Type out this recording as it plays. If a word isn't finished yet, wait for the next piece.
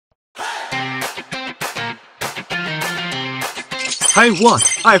Hey what?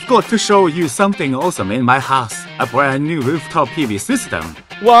 I've got to show you something awesome in my house. A brand new rooftop PV system.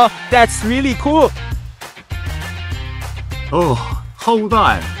 Wow, that's really cool. Oh, hold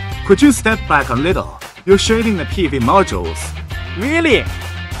on. Could you step back a little? You're shading the PV modules. Really?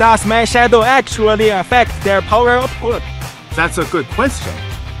 Does my shadow actually affect their power output? That's a good question.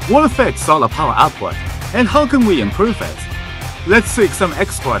 What affects solar power output? And how can we improve it? Let's seek some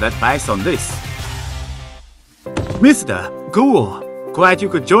expert advice on this. Mr. Gould, glad you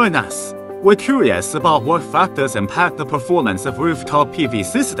could join us. We're curious about what factors impact the performance of rooftop PV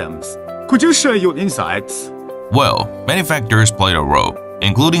systems. Could you share your insights? Well, many factors play a role,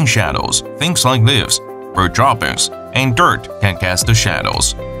 including shadows. Things like leaves, bird droppings, and dirt can cast the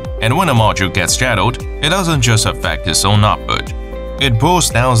shadows. And when a module gets shadowed, it doesn't just affect its own output. It pulls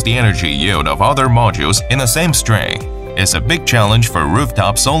down the energy yield of other modules in the same string. It's a big challenge for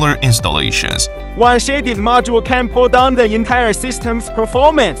rooftop solar installations. One shaded module can pull down the entire system's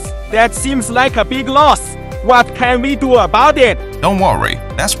performance. That seems like a big loss. What can we do about it? Don't worry,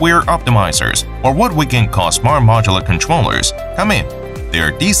 that's where optimizers, or what we can call smart modular controllers, come in. They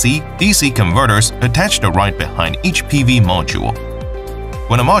are DC-DC converters attached right behind each PV module.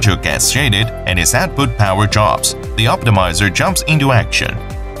 When a module gets shaded and its output power drops, the optimizer jumps into action.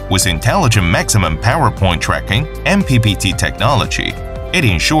 With intelligent maximum power point tracking and PPT technology, it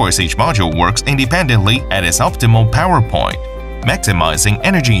ensures each module works independently at its optimal power point, maximizing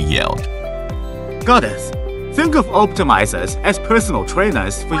energy yield. Got it. Think of optimizers as personal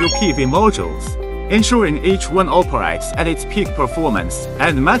trainers for your PV modules, ensuring each one operates at its peak performance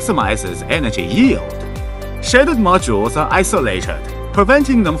and maximizes energy yield. Shaded modules are isolated,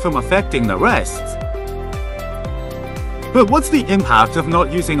 preventing them from affecting the rest. But what's the impact of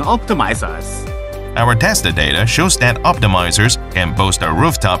not using optimizers? Our tested data shows that optimizers can boost a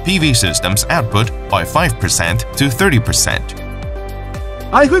rooftop PV system's output by 5% to 30%.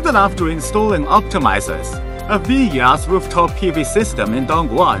 I heard that after installing optimizers, a VEA's rooftop PV system in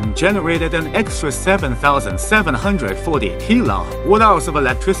Dongguan generated an extra 7,740 kWh of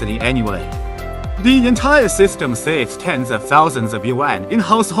electricity annually. The entire system saves tens of thousands of yuan in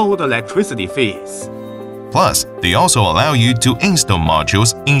household electricity fees. Plus, they also allow you to install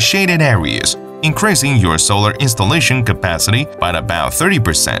modules in shaded areas, increasing your solar installation capacity by about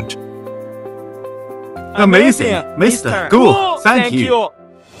 30%. Amazing, Mr. Gould, thank you.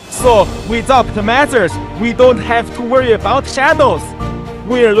 So, with optimizers, we don't have to worry about shadows.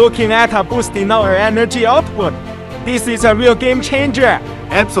 We're looking at boosting our energy output. This is a real game changer.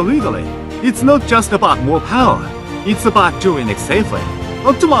 Absolutely. It's not just about more power, it's about doing it safely.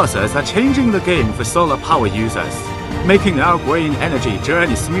 Optimizers are changing the game for solar power users, making our green energy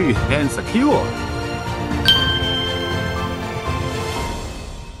journey smooth and secure.